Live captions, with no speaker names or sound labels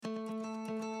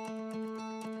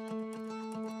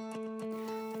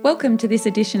Welcome to this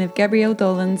edition of Gabrielle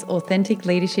Dolan's Authentic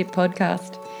Leadership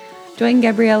Podcast. Join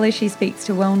Gabrielle as she speaks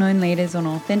to well-known leaders on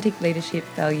authentic leadership,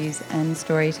 values and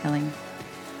storytelling.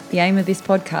 The aim of this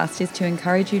podcast is to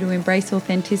encourage you to embrace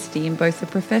authenticity in both the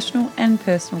professional and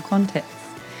personal contexts.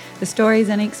 The stories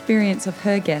and experience of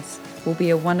her guests will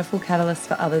be a wonderful catalyst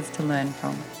for others to learn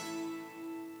from.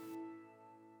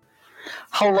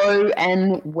 Hello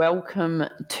and welcome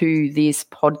to this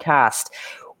podcast.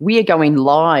 We are going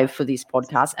live for this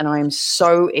podcast and I am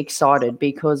so excited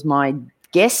because my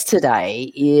guest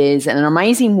today is an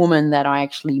amazing woman that I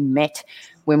actually met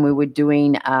when we were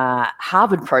doing a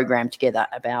Harvard program together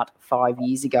about 5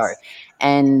 years ago.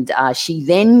 And she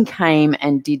then came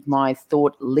and did my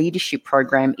Thought Leadership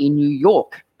program in New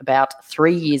York about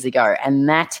 3 years ago. And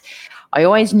that I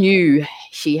always knew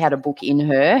she had a book in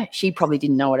her. She probably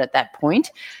didn't know it at that point,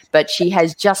 but she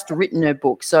has just written her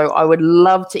book. So I would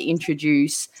love to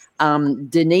introduce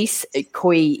Denise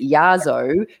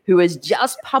Collazo, who has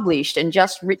just published and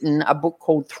just written a book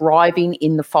called Thriving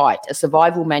in the Fight, a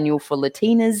survival manual for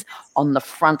Latinas on the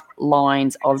front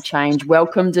lines of change.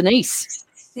 Welcome, Denise.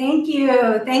 Thank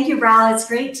you. Thank you, Ral. It's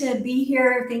great to be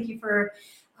here. Thank you for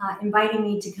inviting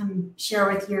me to come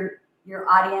share with your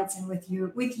audience and with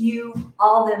you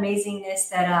all the amazingness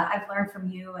that I've learned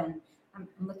from you, and I'm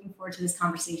looking forward to this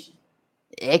conversation.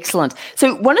 Excellent.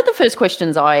 So one of the first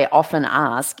questions I often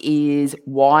ask is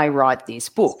why write this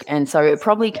book? And so it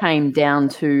probably came down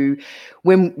to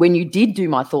when you did do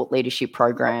my Thought Leadership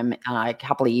program a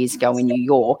couple of years ago in New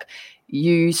York,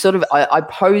 you sort of, I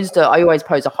always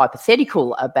pose a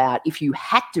hypothetical about if you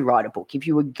had to write a book, if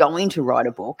you were going to write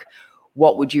a book,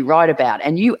 what would you write about?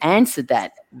 And you answered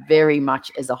that very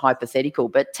much as a hypothetical.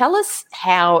 But tell us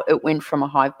how it went from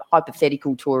a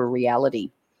hypothetical to a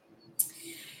reality.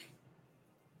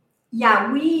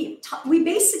 Yeah, we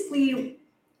basically,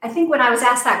 I think when I was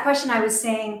asked that question, I was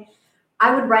saying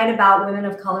I would write about women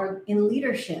of color in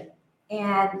leadership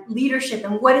and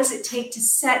what does it take to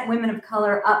set women of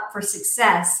color up for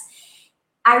success.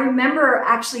 I remember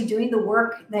actually doing the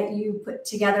work that you put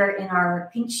together in our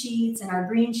pink sheets and our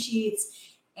green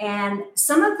sheets. And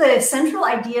some of the central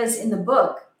ideas in the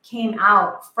book came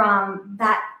out from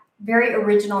that very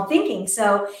original thinking.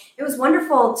 So it was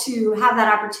wonderful to have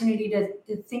that opportunity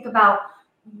to think about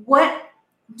what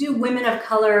do women of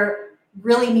color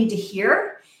really need to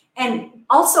hear? And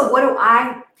also, what do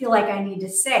I feel like I need to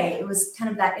say? It was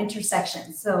kind of that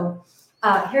intersection. So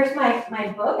here's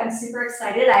my book. I'm super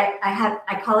excited.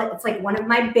 I call it, it's like one of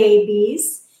my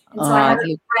babies. And so I have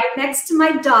it right next to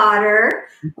my daughter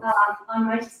on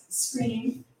my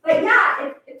screen. But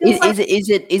yeah, it feels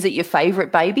is it your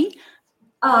favorite baby?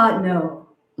 No.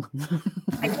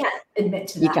 I can't admit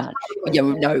to that. You can't. Yeah,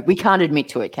 no, we can't admit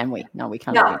to it, can we? No, we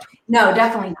can't admit to it. No,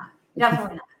 definitely not.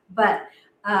 Definitely not. But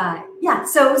yeah,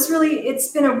 so it's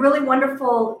been a really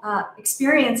wonderful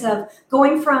experience of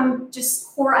going from just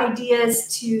core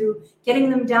ideas to getting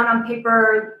them down on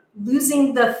paper,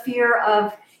 losing the fear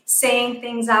of saying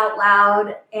things out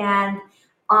loud and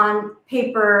on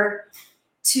paper,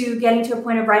 to getting to a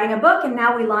point of writing a book. And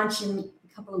now we launch in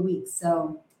a couple of weeks.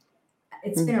 So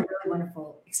it's been a really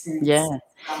wonderful experience. Yeah.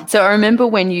 So I remember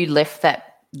when you left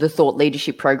the Thought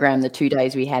Leadership program, the 2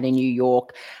 days we had in New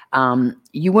York,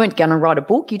 you weren't going to write a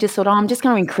book. You just thought, I'm just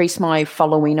going to increase my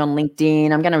following on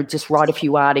LinkedIn. I'm going to just write a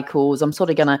few articles. I'm sort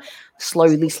of going to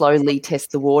slowly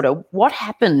test the water. What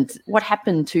happened? What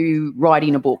happened to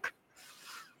writing a book?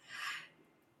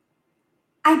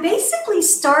 I basically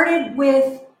started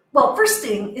with, well, first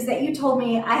thing is that you told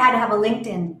me I had to have a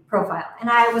LinkedIn profile. And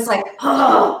I was like,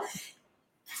 oh,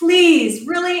 please,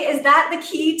 really? Is that the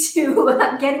key to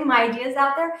getting my ideas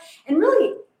out there? And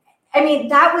really, I mean,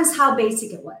 that was how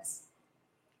basic it was.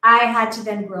 I had to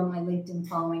then grow my LinkedIn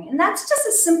following. And that's just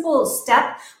a simple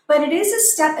step, but it is a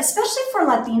step, especially for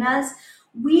Latinas.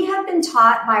 We have been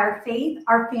taught by our faith,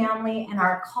 our family, and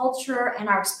our culture and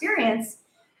our experience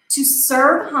to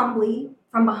serve humbly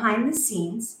from behind the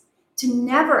scenes, to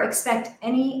never expect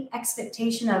any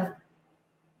expectation of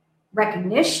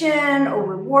recognition or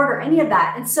reward or any of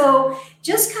that. And so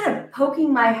just kind of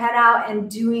poking my head out and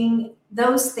doing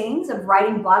those things of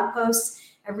writing blog posts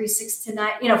every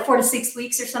 4 to 6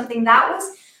 weeks or something, that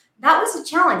was a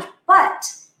challenge. But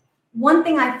one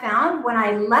thing I found when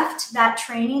I left that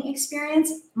training experience,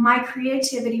 my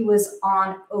creativity was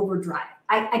on overdrive.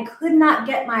 I could not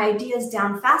get my ideas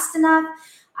down fast enough.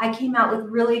 I came out with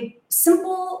really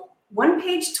simple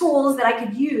one-page tools that I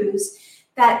could use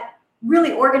that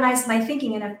really organized my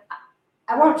thinking. And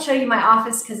I won't show you my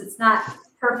office because it's not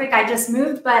perfect. I just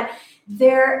moved, but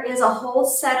there is a whole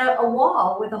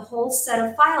wall with a whole set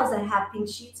of files that have pink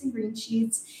sheets and green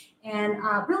sheets And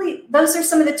really, those are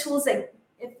some of the tools that,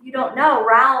 if you don't know,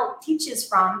 Raoul teaches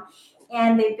from,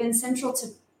 and they've been central to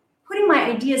putting my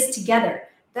ideas together.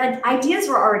 The ideas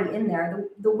were already in there.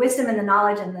 The wisdom and the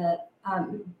knowledge and the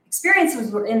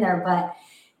experiences were in there, but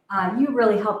you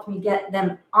really helped me get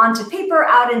them onto paper,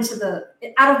 out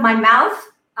of my mouth.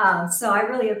 So I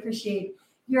really appreciate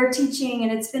your teaching,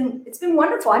 and it's been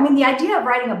wonderful. I mean, the idea of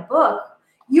writing a book,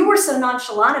 you were so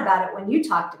nonchalant about it when you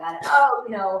talked about it.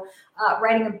 Oh,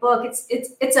 writing a book,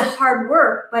 it's a hard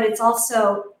work, but it's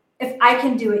also, if I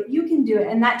can do it, you can do it.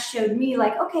 And that showed me,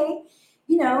 like, okay,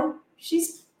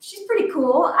 she's pretty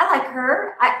cool. I like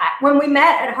her. When we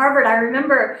met at Harvard, I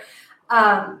remember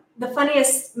the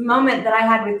funniest moment that I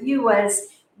had with you was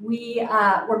we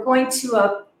were going to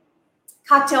a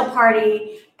cocktail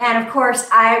party. And of course,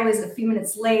 I was a few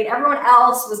minutes late. Everyone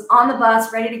else was on the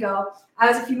bus, ready to go. I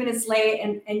was a few minutes late,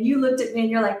 and you looked at me and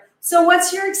you're like, so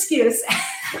what's your excuse?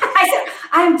 I said,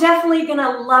 I'm definitely going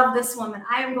to love this woman.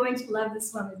 I am going to love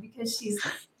this woman because she's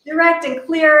direct and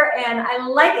clear, and I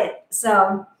like it.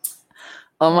 So.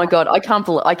 Oh my God, I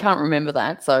can't remember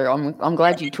that. So I'm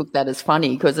glad you took that as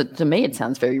funny, because to me it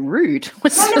sounds very rude.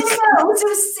 No.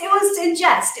 It was in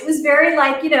jest. It was very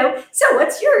like, so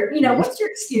what's your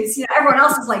excuse? Everyone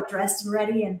else is like dressed and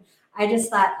ready, and I just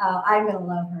thought, oh, I'm gonna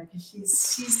love her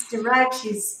because she's direct,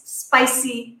 she's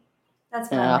spicy. That's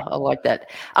what I like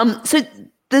that. So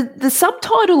the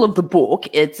subtitle of the book,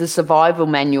 it's a survival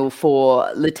manual for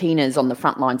Latinas on the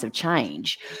front lines of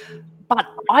change. But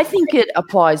I think it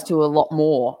applies to a lot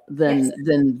more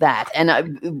than that.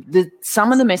 And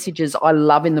some of the messages I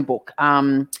love in the book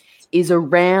is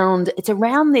around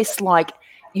this, like,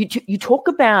 you talk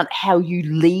about how you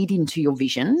lead into your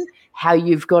vision, how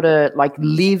you've got to like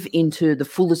live into the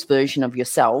fullest version of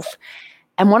yourself.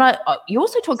 And you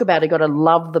also talk about, I got to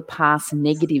love the past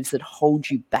negatives that hold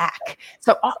you back.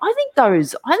 So I think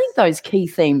those key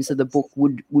themes of the book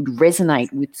would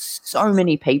resonate with so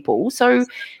many people. So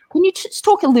can you just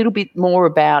talk a little bit more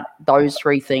about those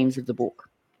three themes of the book?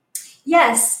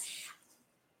 Yes.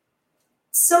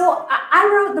 So I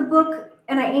wrote the book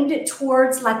and I aimed it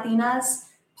towards Latinas,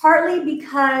 partly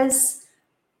because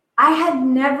I had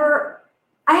never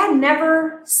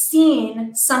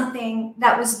seen something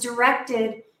that was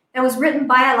written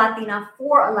by a Latina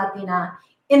for a Latina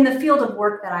in the field of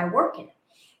work that I work in.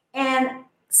 And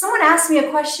someone asked me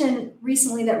a question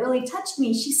recently that really touched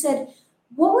me. She said,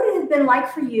 what would it have been like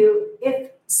for you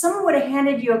if someone would have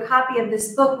handed you a copy of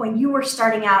this book when you were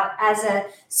starting out as a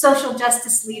social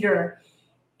justice leader?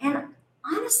 And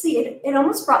honestly, it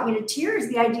almost brought me to tears,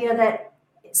 the idea that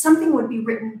something would be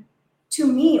written to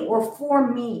me or for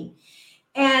me.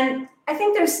 And I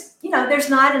think there's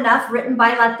not enough written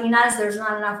by Latinas. There's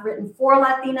not enough written for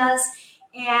Latinas.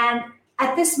 And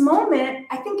at this moment,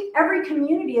 I think every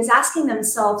community is asking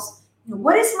themselves,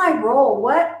 what is my role?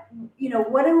 What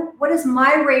does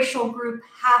my racial group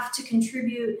have to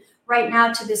contribute right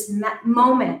now to this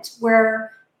moment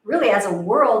where really as a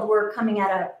world, we're coming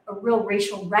at a real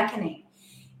racial reckoning.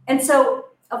 And so,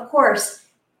 of course,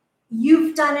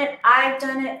 you've done it. I've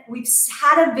done it. We've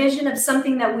had a vision of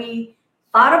something that we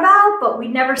thought about, but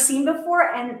we'd never seen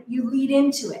before, and you lead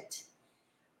into it.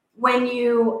 When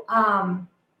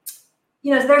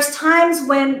there's times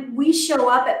when we show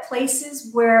up at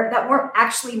places that weren't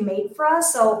actually made for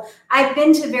us. So I've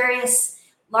been to various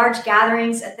large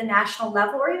gatherings at the national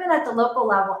level or even at the local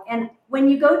level. And when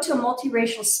you go to a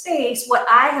multiracial space, what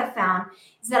I have found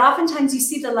is that oftentimes you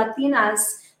see the Latinas,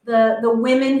 the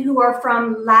women who are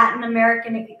from Latin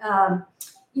American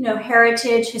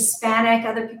heritage, Hispanic,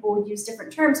 other people would use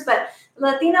different terms, but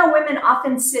Latina women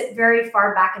often sit very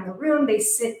far back in the room. They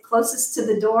sit closest to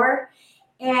the door.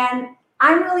 And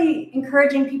I'm really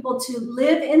encouraging people to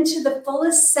live into the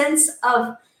fullest sense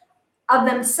of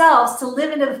themselves, to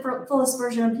live into the fullest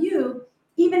version of you,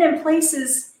 even in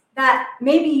places that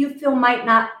maybe you feel might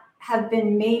not have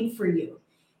been made for you.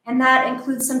 And that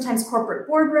includes sometimes corporate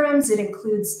boardrooms. It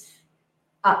includes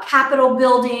Capitol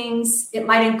buildings. It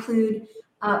might include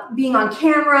being on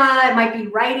camera. It might be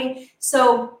writing.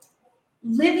 So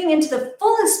living into the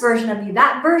fullest version of you,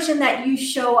 that version that you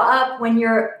show up when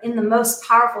you're in the most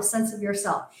powerful sense of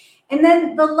yourself. And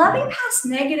then the loving past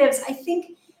negatives, I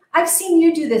think I've seen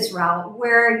you do this, Raoul,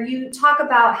 where you talk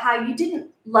about how you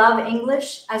didn't love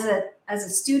English as a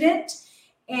student.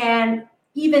 And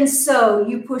even so,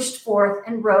 you pushed forth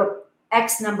and wrote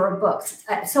X number of books.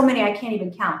 So many I can't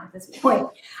even count at this point.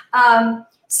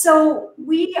 So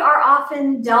we are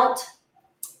often dealt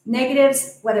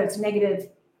negatives, whether it's negative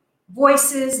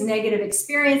voices, negative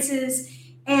experiences.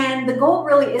 And the goal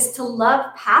really is to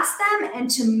love past them and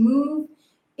to move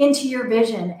into your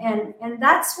vision. And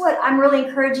that's what I'm really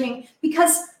encouraging,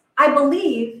 because I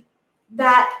believe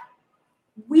that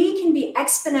we can be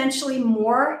exponentially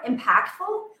more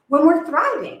impactful when we're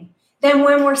thriving than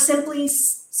when we're simply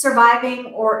surviving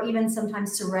or even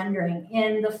sometimes surrendering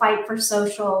in the fight for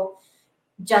social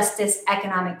justice,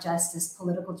 economic justice,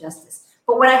 political justice.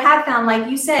 But what I have found, like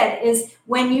you said, is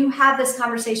when you have this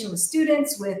conversation with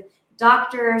students, with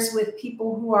doctors, with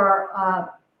people who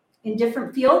are in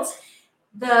different fields,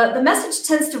 the message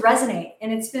tends to resonate.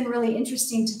 And it's been really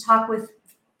interesting to talk with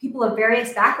people of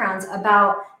various backgrounds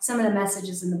about some of the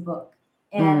messages in the book.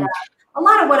 And a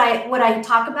lot of what I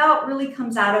talk about really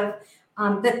comes out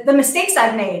of the mistakes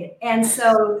I've made. And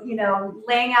so,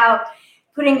 laying out,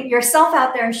 putting yourself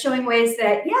out there and showing ways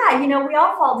that, we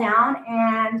all fall down,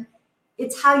 and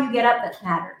it's how you get up that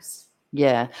matters.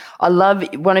 Yeah. I love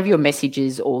one of your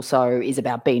messages also is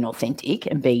about being authentic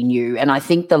and being you. And I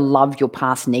think the love your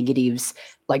past negatives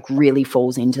really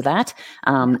falls into that.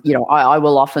 I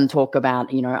will often talk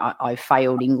about, I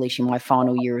failed English in my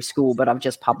final year of school, but I've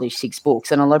just published 6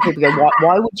 books. And a lot of people go,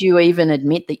 why would you even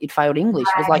admit that you'd failed English?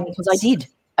 It was like, because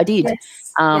I did.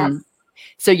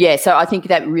 Yes. So I think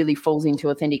that really falls into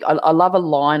authentic. I love a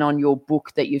line on your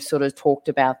book that you've sort of talked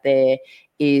about there,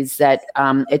 is that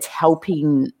it's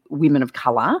helping women of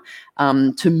color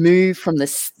to move from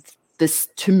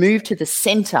to move to the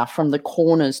center from the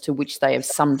corners to which they have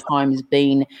sometimes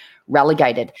been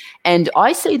relegated. And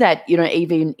I see that,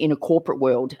 even in a corporate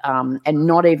world, and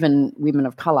not even women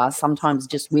of color, sometimes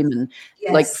just women,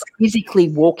 physically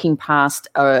walking past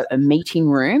a meeting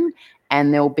room,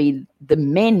 and the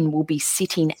men will be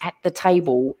sitting at the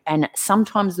table, and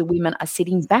sometimes the women are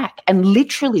sitting back and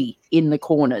literally in the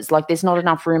corners. There's not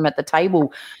enough room at the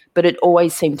table, but it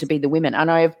always seemed to be the women.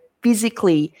 And I have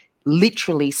physically,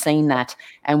 literally seen that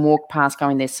and walked past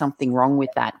going, there's something wrong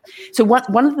with that. So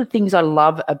one of the things I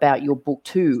love about your book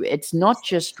too, it's not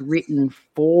just written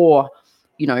for,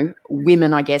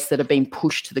 women, I guess, that have been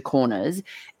pushed to the corners.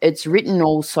 It's written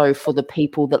also for the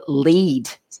people that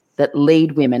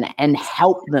lead women and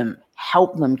help them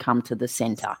come to the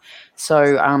center.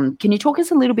 So can you talk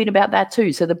us a little bit about that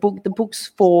too? So the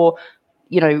book's for,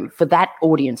 for that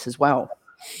audience as well.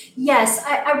 Yes,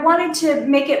 I wanted to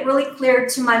make it really clear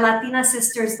to my Latina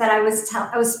sisters that I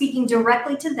was speaking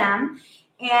directly to them.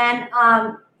 And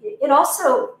it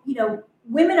also,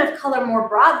 women of color more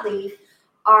broadly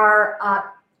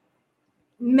are,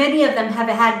 many of them have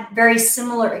had very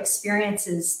similar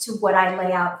experiences to what I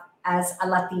lay out as a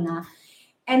Latina.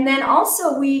 And then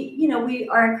also we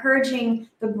are encouraging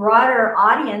the broader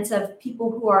audience of people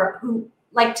who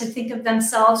like to think of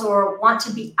themselves or want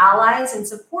to be allies and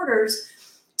supporters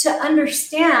to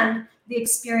understand the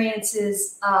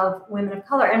experiences of women of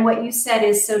color. And what you said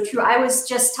is so true. I was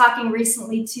just talking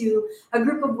recently to a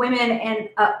group of women, and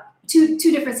two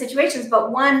different situations,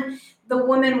 but one, the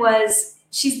woman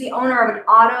she's the owner of an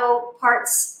auto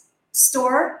parts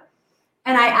store.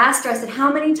 And I asked her, I said,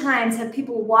 how many times have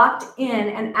people walked in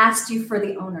and asked you for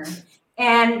the owner?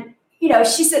 And,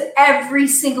 she said, every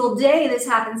single day this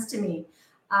happens to me.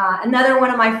 Another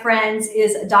one of my friends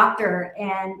is a doctor,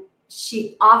 and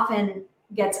she often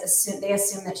they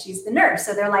assume that she's the nurse.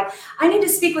 So they're like, I need to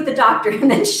speak with the doctor. And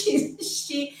then she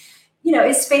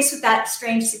is faced with that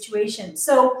strange situation.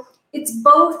 So it's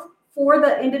both for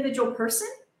the individual person,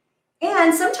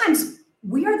 and sometimes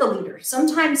we are the leader.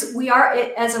 Sometimes we are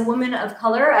it as a woman of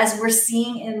color, as we're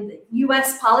seeing in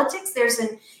U.S. politics.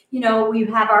 We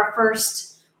have our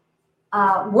first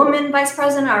woman vice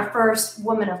president, our first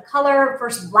woman of color,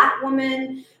 first Black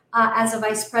woman as a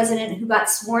vice president, who got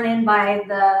sworn in by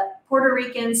the Puerto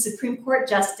Rican Supreme Court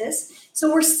justice.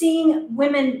 So we're seeing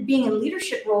women being in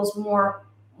leadership roles more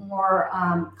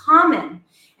common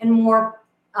and more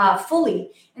fully.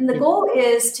 And the goal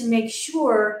is to make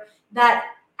sure that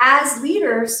as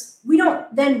leaders, we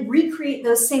don't then recreate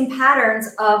those same patterns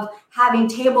of having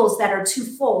tables that are too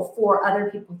full for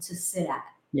other people to sit at.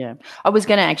 Yeah, I was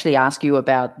going to actually ask you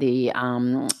about the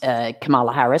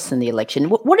Kamala Harris and the election.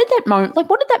 What did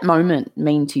that moment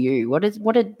mean to you?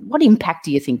 What impact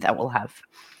do you think that will have?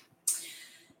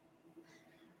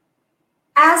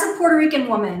 As a Puerto Rican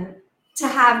woman, to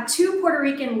have 2 Puerto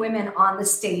Rican women on the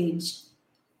stage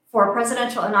for a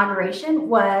presidential inauguration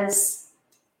was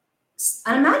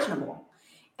unimaginable.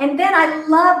 And then I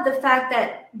love the fact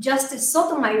that Justice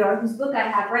Sotomayor, whose book I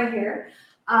have right here,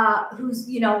 who's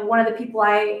one of the people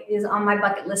is on my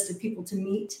bucket list of people to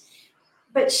meet,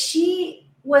 but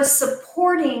she was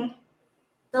supporting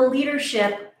the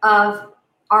leadership of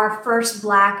our first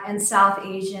Black and South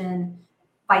Asian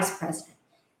vice president.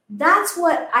 that's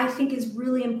what I think is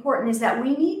really important, is that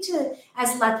we need to,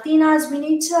 as Latinas, we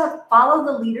need to follow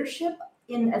the leadership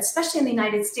especially in the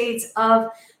United States, of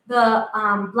the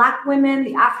Black women,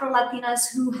 the Afro-Latinas,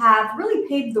 who have really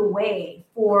paved the way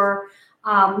for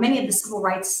many of the civil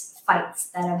rights fights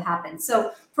that have happened.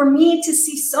 So for me to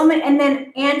see so many, and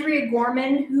then Andrea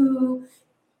Gorman, who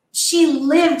she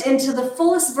lived into the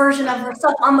fullest version of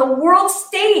herself on the world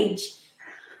stage.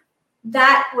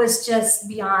 That was just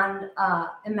beyond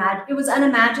it was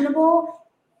unimaginable,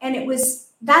 and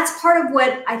that's part of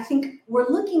what I think we're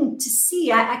looking to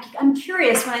see. I'm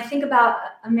curious when I think about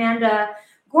Amanda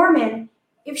Gorman,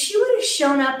 if she would have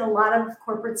shown up in a lot of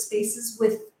corporate spaces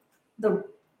with the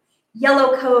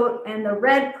yellow coat and the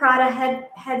red Prada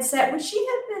headset, would she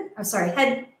have been? I'm sorry,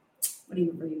 what do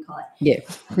you call it? Yeah.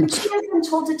 Would she have been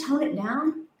told to tone it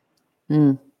down?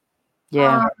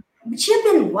 Yeah. Would she have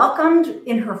been welcomed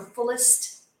in her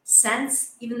fullest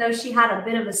sense, even though she had a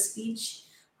bit of a speech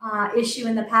issue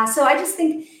in the past? So I just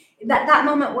think that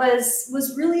moment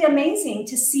was really amazing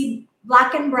to see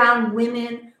Black and brown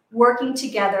women working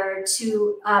together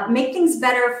to make things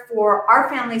better for our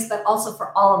families, but also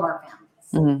for all of our families.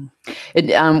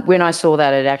 When I saw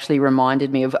that, it actually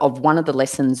reminded me of one of the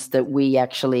lessons that we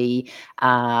actually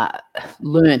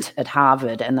learnt at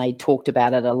Harvard, and they talked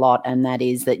about it a lot, and that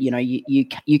is that,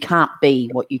 you can't be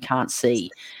what you can't see.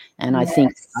 And yes.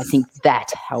 I think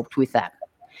that helped with that.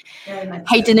 Very much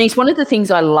Hey, so. Denise, one of the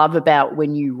things I love about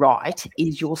when you write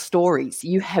is your stories.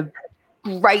 You have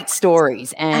great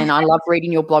stories, and I love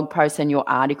reading your blog posts and your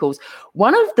articles.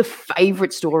 One of the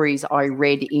favorite stories I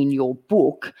read in your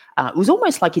book, it was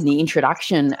almost like in the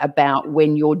introduction, about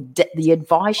when the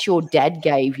advice your dad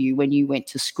gave you when you went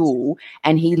to school,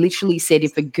 and he literally said,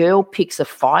 if a girl picks a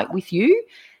fight with you,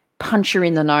 punch her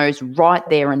in the nose right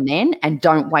there and then, and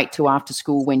don't wait till after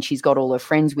school when she's got all her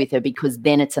friends with her, because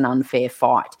then it's an unfair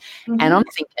fight. Mm-hmm. And I'm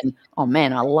thinking, oh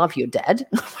man, I love your dad.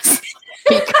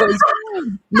 Because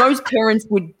most parents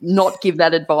would not give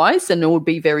that advice, and it would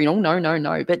be very,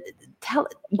 no. But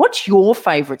what's your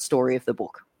favorite story of the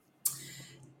book?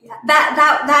 Yeah,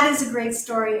 that is a great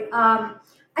story. I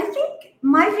think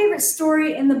my favorite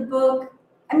story in the book,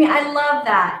 I love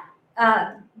that.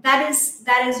 That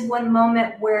is one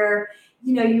moment where,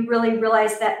 you really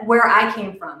realize that where I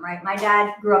came from, right? My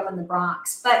dad grew up in the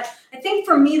Bronx. But I think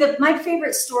for me, my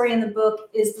favorite story in the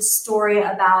book is the story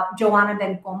about Joanna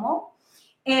Bencomo.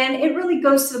 And it really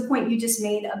goes to the point you just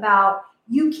made about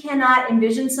you cannot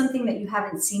envision something that you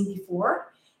haven't seen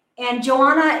before. And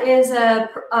Joanna is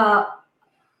a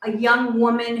young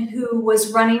woman who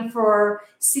was running for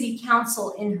city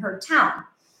council in her town.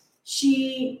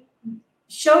 She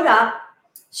showed up.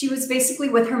 She was basically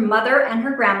with her mother and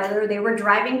her grandmother. They were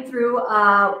driving through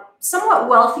a somewhat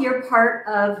wealthier part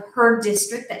of her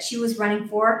district that she was running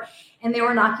for, and they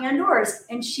were knocking on doors.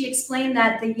 And she explained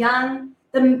that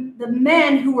the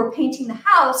men who were painting the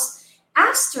house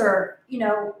asked her,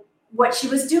 what she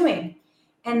was doing.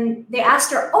 And they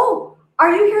asked her, oh,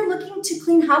 are you here looking to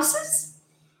clean houses?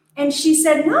 And she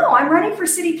said, no, I'm running for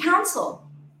city council.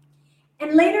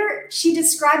 And later she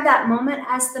described that moment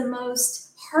as the most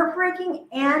heartbreaking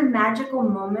and magical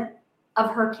moment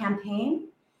of her campaign,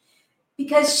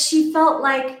 because she felt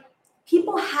like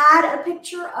people had a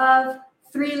picture of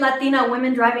 3 Latina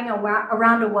women driving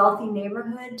around a wealthy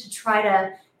neighborhood to try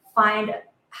to find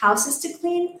houses to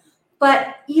clean.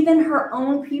 But even her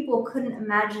own people couldn't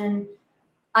imagine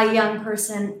a young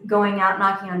person going out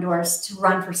knocking on doors to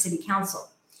run for city council.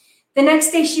 The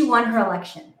next day she won her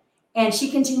election, and she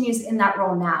continues in that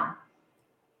role now.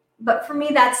 But for me,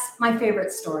 that's my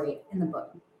favorite story in the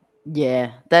book.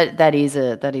 Yeah, that is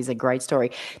a great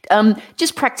story.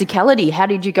 Just practicality. How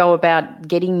did you go about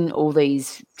getting all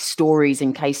these stories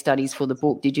and case studies for the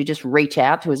book? Did you just reach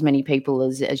out to as many people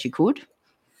as you could?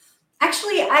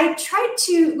 Actually, I tried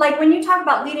to, when you talk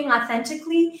about leading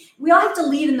authentically, we all have to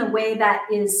lead in the way that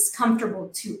is comfortable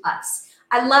to us.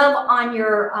 I love on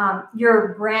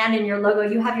your brand and your logo,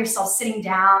 you have yourself sitting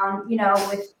down,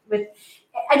 with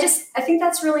I think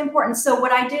that's really important. So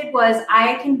what I did was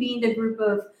I convened a group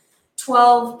of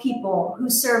 12 people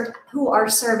who are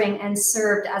serving and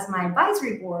served as my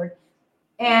advisory board.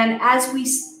 And as we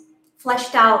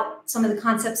fleshed out some of the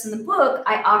concepts in the book,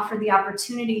 I offered the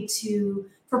opportunity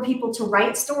for people to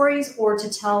write stories or to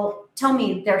tell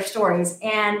me their stories.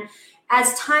 And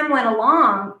as time went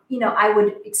along, I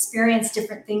would experience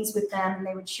different things with them, and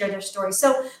they would share their stories.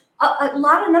 So a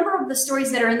number of the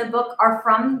stories that are in the book are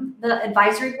from the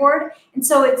advisory board. And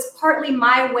so it's partly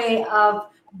my way of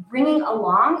bringing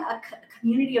along a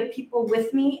community of people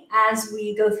with me as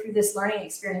we go through this learning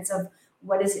experience of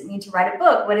what does it mean to write a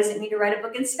book? What does it mean to write a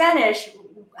book in Spanish?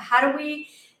 How do we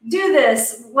do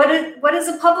this? What does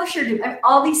a publisher do? I mean,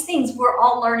 all these things, we're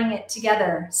all learning it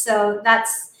together. So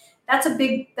that's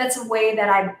a way that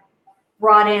I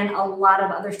brought in a lot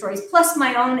of other stories, plus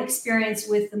my own experience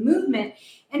with the movement.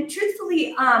 And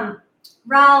truthfully,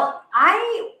 Ral,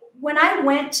 when I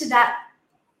went to that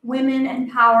Women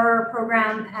in Power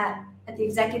program at the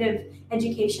executive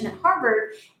education at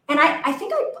Harvard, and I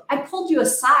think I pulled you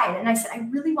aside and I said, I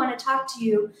really want to talk to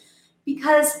you,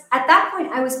 because at that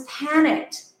point I was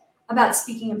panicked about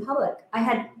speaking in public. I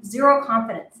had zero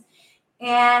confidence.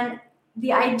 And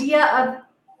the idea of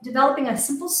developing a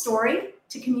simple story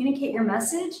to communicate your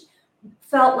message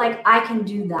felt like I can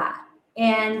do that.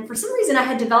 And for some reason, I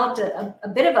had developed a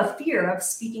bit of a fear of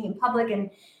speaking in public. And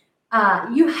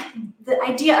the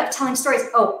idea of telling stories,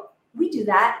 oh, we do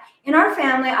that. In our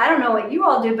family, I don't know what you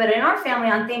all do, but in our family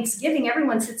on Thanksgiving,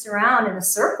 everyone sits around in a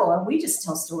circle and we just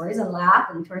tell stories and laugh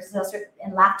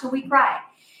and laugh till we cry.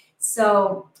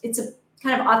 So it's a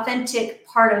kind of authentic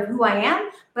part of who I am,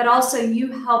 but also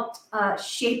you helped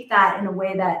shape that in a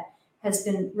way that has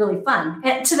been really fun.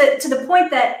 And to the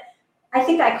point that I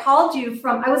think I called you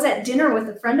I was at dinner with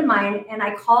a friend of mine and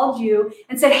I called you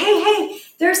and said, hey,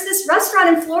 there's this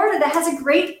restaurant in Florida that has a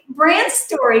great brand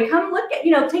story. Come look at,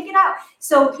 take it out.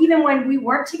 So even when we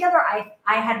weren't together,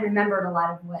 I had remembered a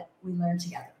lot of what we learned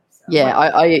together. So, yeah,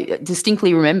 I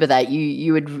distinctly remember that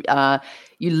you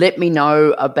let me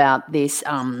know about this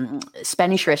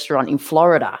Spanish restaurant in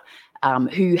Florida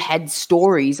who had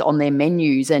stories on their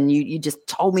menus, and you just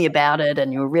told me about it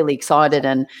and you were really excited,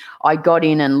 and I got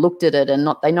in and looked at it, and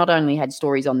they not only had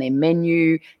stories on their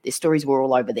menu, their stories were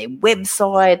all over their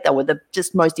website. They were the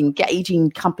just most engaging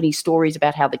company stories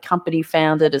about how the company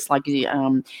founded. It's like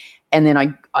and then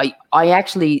I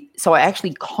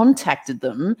actually contacted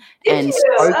them and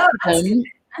spoke to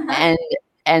them,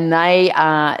 and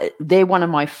they're one of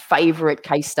my favorite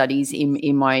case studies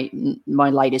in my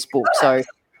latest book. So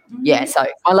yeah, so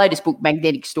my latest book,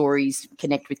 Magnetic Stories,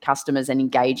 Connect with Customers and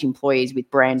Engage Employees with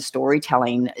Brand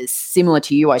Storytelling, is similar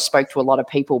to you. I spoke to a lot of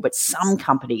people, but some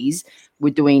companies were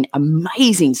doing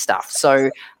amazing stuff.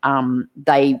 So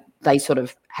they sort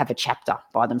of have a chapter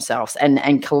by themselves.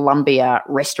 And Columbia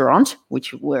Restaurant,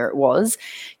 where it was,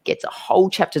 gets a whole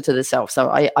chapter to themselves. So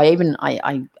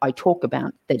I talk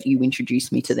about that you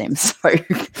introduced me to them. So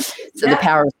the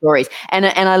power of stories. And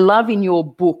I love in your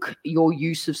book your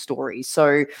use of stories.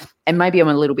 So, and maybe I'm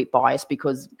a little bit biased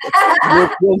because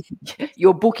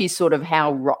your book is sort of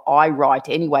how I write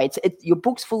anyway. Your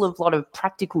book's full of a lot of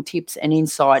practical tips and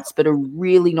insights, but a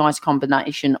really nice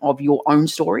combination of your own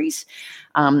stories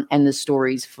and the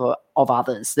stories of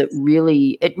others that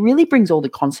really brings all the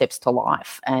concepts to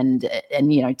life. And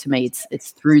to me,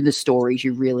 it's through the stories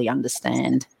you really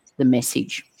understand the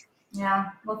message. Yeah.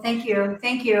 Well, thank you.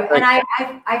 And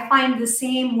I find the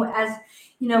same as,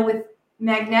 with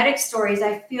Magnetic Stories,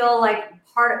 I feel like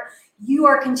you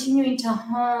are continuing to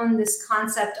hone this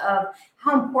concept of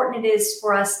how important it is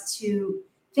for us to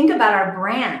think about our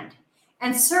brand.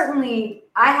 And certainly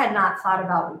I had not thought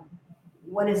about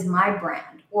what is my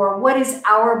brand or what is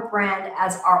our brand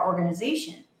as our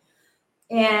organization.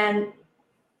 And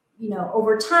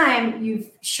over time,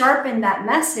 you've sharpened that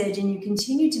message and you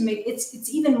continue to make it's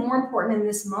even more important in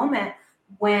this moment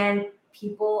when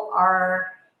people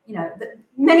are,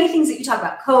 many things that you talk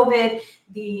about, COVID,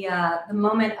 the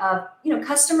moment of,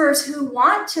 customers who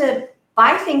want to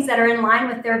buy things that are in line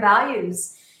with their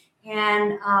values,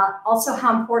 and also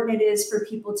how important it is for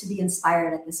people to be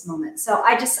inspired at this moment. So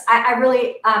I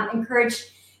really encourage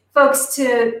folks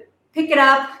to pick it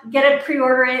up, get it,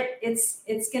 pre-order it.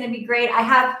 It's going to be great. I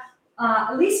have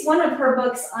at least one of her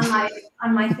books on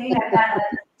my thing. I've got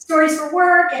Stories for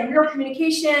Work and Real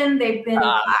Communication. They've been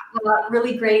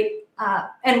really great.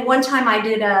 And one time I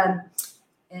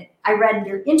read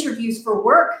your Interviews for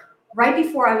Work right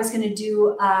before I was going to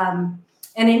do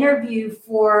an interview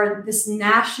for this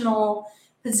national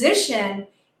position,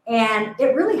 and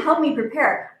it really helped me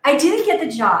prepare. I didn't get the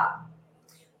job,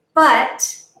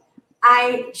 but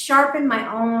I sharpened my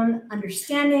own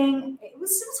understanding. It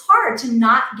was hard to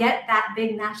not get that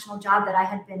big national job that I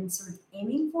had been sort of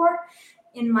aiming for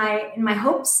in my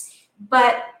hopes,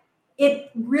 but it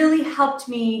really helped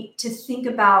me to think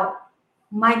about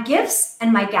my gifts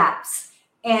and my gaps.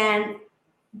 And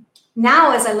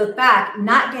now, as I look back,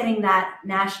 not getting that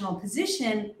national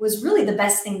position was really the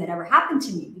best thing that ever happened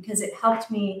to me, because it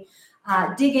helped me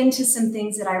dig into some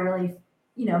things that I really,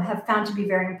 have found to be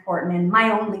very important in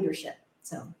my own leadership.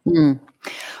 So,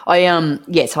 I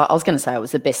was going to say it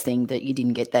was the best thing that you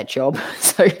didn't get that job.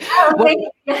 So,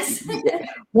 yes.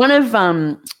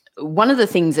 one of the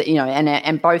things that,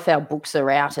 and both our books are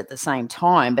out at the same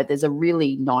time, but there's a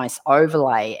really nice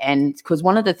overlay. And because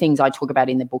one of the things I talk about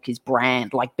in the book is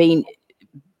brand, like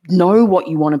know what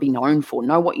you want to be known for,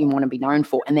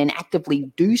 and then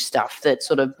actively do stuff that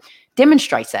sort of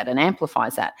demonstrates that and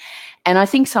amplifies that. And I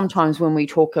think sometimes when we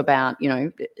talk about,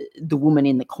 the woman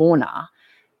in the corner,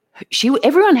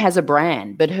 everyone has a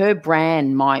brand, but her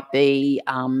brand might be,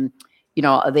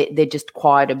 they're just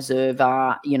quiet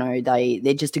observer,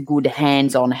 they're just a good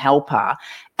hands-on helper.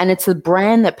 And it's a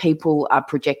brand that people are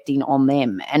projecting on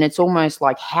them. And it's almost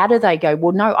like, how do they go,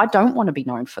 well, no, I don't want to be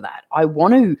known for that. I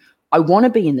want to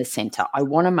be in the center. I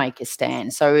want to make a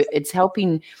stand. So it's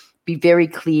helping be very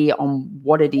clear on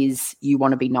what it is you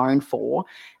want to be known for,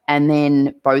 and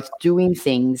then both doing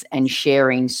things and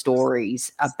sharing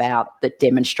stories about that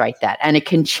demonstrate that. And it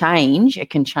can change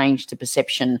the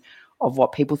perception of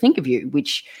what people think of you,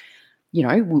 which,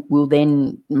 will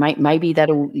then maybe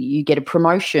you get a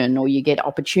promotion, or you get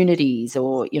opportunities,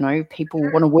 or, people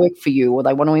want to work for you, or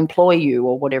they want to employ you,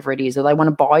 or whatever it is, or they want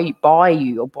to buy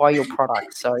you or buy your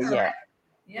product. So, yeah.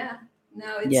 Yeah,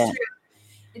 no, it's true.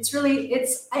 It's really,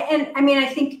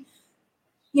 I think,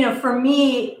 for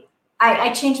me,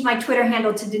 I changed my Twitter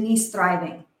handle to Denise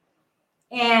Thriving.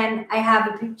 And I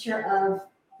have a picture of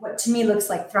what to me looks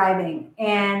like thriving.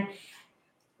 And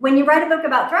when you write a book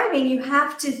about thriving, you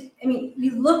have to,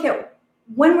 you look at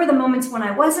when were the moments when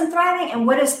I wasn't thriving, and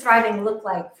what does thriving look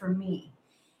like for me?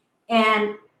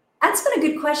 And that's been a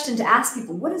good question to ask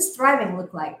people. What does thriving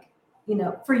look like?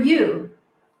 For you,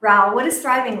 Raul, what does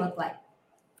thriving look like?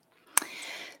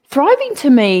 Thriving to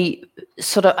me,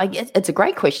 I guess it's a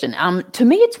great question. To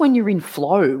me, it's when you're in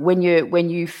flow, when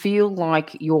you feel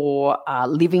like you're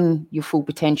living your full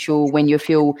potential, when you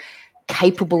feel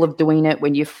capable of doing it,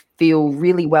 when you feel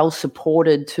really well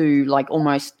supported to like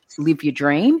almost live your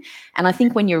dream. And I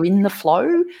think when you're in the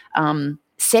flow,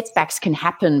 setbacks can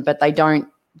happen, but they don't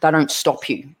stop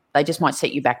you. They just might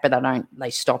set you back, but they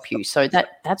stop you. So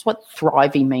that's what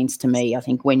thriving means to me. I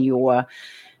think when you're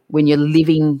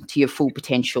living to your full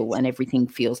potential and everything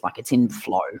feels like it's in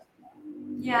flow.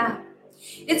 Yeah.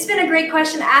 It's been a great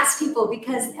question to ask people,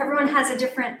 because everyone has a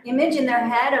different image in their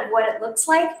head of what it looks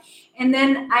like. And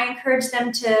then I encourage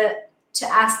them to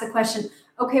ask the question,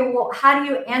 okay, well, how do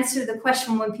you answer the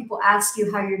question when people ask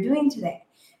you how you're doing today?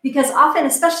 Because often,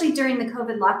 especially during the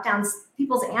COVID lockdowns,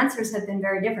 people's answers have been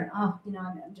very different. Oh,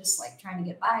 I'm just like trying to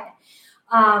get by.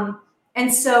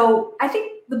 And so I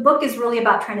think the book is really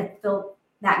about trying to fill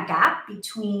that gap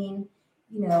between,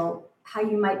 how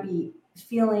you might be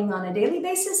feeling on a daily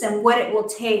basis and what it will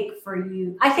take for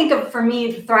you. I think for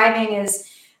me, thriving is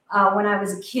when I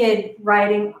was a kid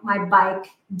riding my bike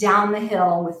down the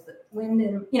hill with the wind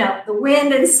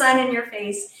and sun in your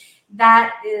face.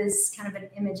 That is kind of an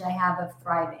image I have of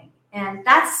thriving. And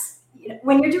that's,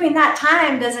 when you're doing that,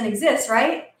 time doesn't exist,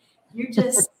 right? You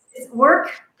just work,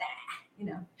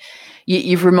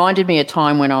 You've reminded me of a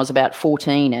time when I was about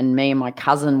 14 and me and my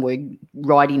cousin were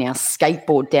riding our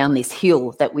skateboard down this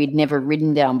hill that we'd never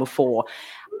ridden down before,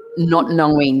 not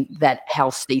knowing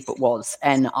how steep it was.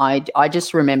 And I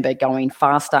just remember going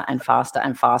faster and faster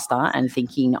and faster and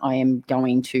thinking I am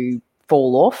going to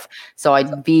fall off. So I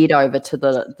veered over to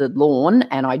the lawn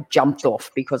and I jumped off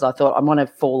because I thought I'm going to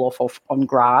fall off on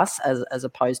grass as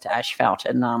opposed to asphalt.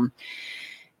 And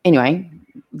anyway,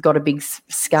 got a big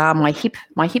scar. My hip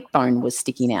bone was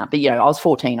sticking out. But, I was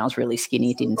 14. I was really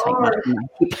skinny. It didn't take much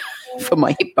for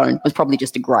my hip bone. It was probably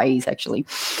just a graze, actually.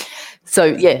 So,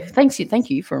 yeah, thank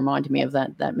you for reminding me of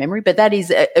that memory. But that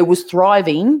is, it was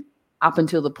thriving up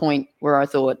until the point where I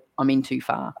thought, I'm in too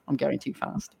far. I'm going too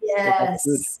fast. Yes.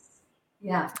 So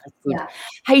Yeah. that's good. Yeah.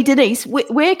 Hey, Denise,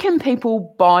 where can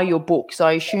people buy your books?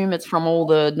 I assume it's from all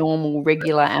the normal,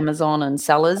 regular Amazon and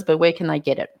sellers, but where can they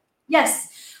get it? Yes.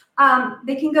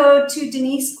 They can go to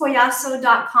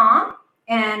denisecollazo.com,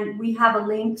 and we have a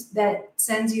link that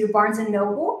sends you to Barnes &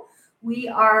 Noble. We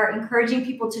are encouraging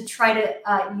people to try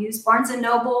to use Barnes &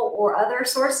 Noble or other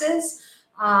sources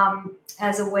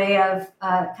as a way of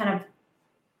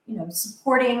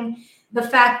supporting the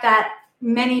fact that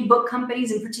many book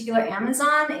companies, in particular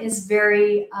Amazon, is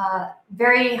very,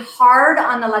 very hard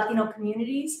on the Latino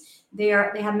communities. They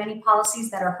have many policies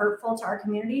that are hurtful to our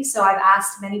community. So I've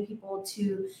asked many people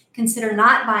to consider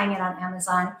not buying it on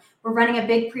Amazon. We're running a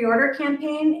big pre-order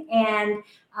campaign. And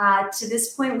to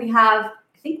this point, we have,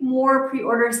 I think, more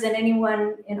pre-orders than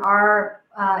anyone in our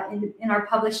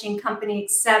publishing company,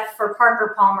 except for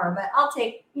Parker Palmer. But I'll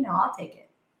take it.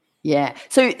 Yeah.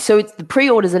 So it's the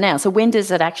pre-orders are now. So when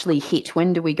does it actually hit?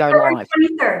 When do we go live?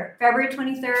 February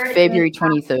 23rd. February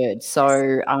 23rd.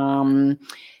 So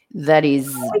that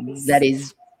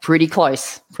is Pretty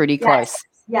close.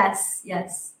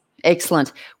 Yes.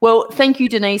 Excellent. Well, thank you,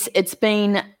 Denise. It's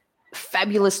been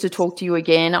fabulous to talk to you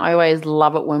again. I always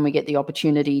love it when we get the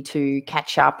opportunity to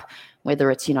catch up, whether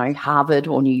it's, Harvard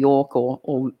or New York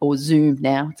or Zoom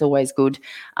now. It's always good.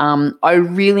 I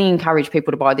really encourage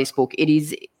people to buy this book. It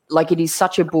is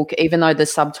such a book, even though the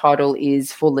subtitle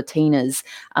is for Latinas.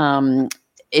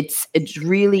 It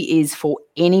really is for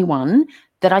anyone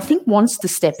that I think wants to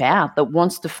step out, that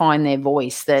wants to find their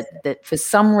voice, that for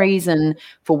some reason,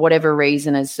 for whatever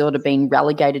reason, has sort of been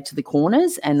relegated to the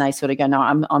corners, and they sort of go, no,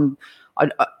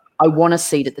 I want a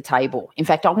seat at the table. In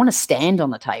fact, I want to stand on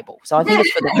the table. So I think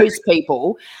it's for those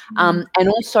people, and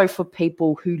also for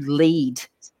people who lead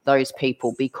those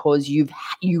people, because you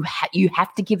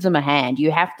have to give them a hand.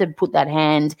 You have to put that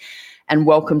hand and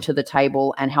welcome to the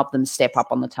table and help them step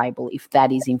up on the table if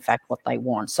that is in fact what they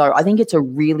want. So I think it's a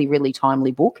really, really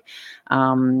timely book,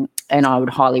 and I would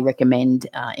highly recommend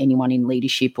anyone in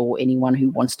leadership or anyone who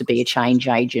wants to be a change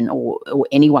agent or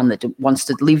anyone that wants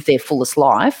to live their fullest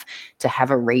life to have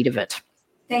a read of it.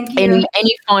 Thank you.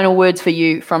 Any final words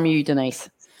from you, Denise?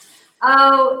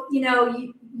 Oh,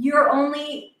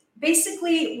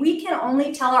 basically, we can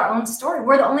only tell our own story.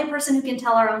 We're the only person who can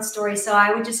tell our own story. So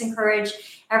I would just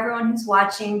encourage everyone who's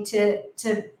watching to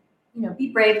be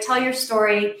brave, tell your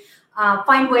story,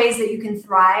 find ways that you can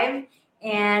thrive.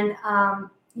 And,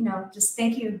 just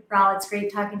thank you, Ral. It's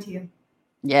great talking to you.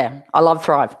 Yeah, I love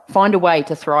thrive. Find a way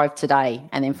to thrive today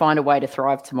and then find a way to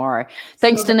thrive tomorrow.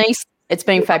 Thanks, Denise. It's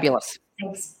been fabulous.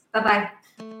 Thanks. Bye-bye.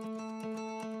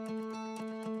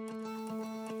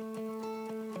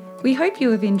 We hope you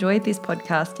have enjoyed this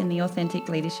podcast in the Authentic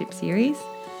Leadership series.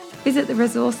 Visit the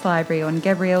resource library on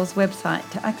Gabrielle's website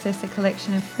to access a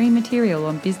collection of free material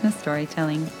on business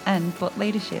storytelling and thought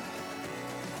leadership.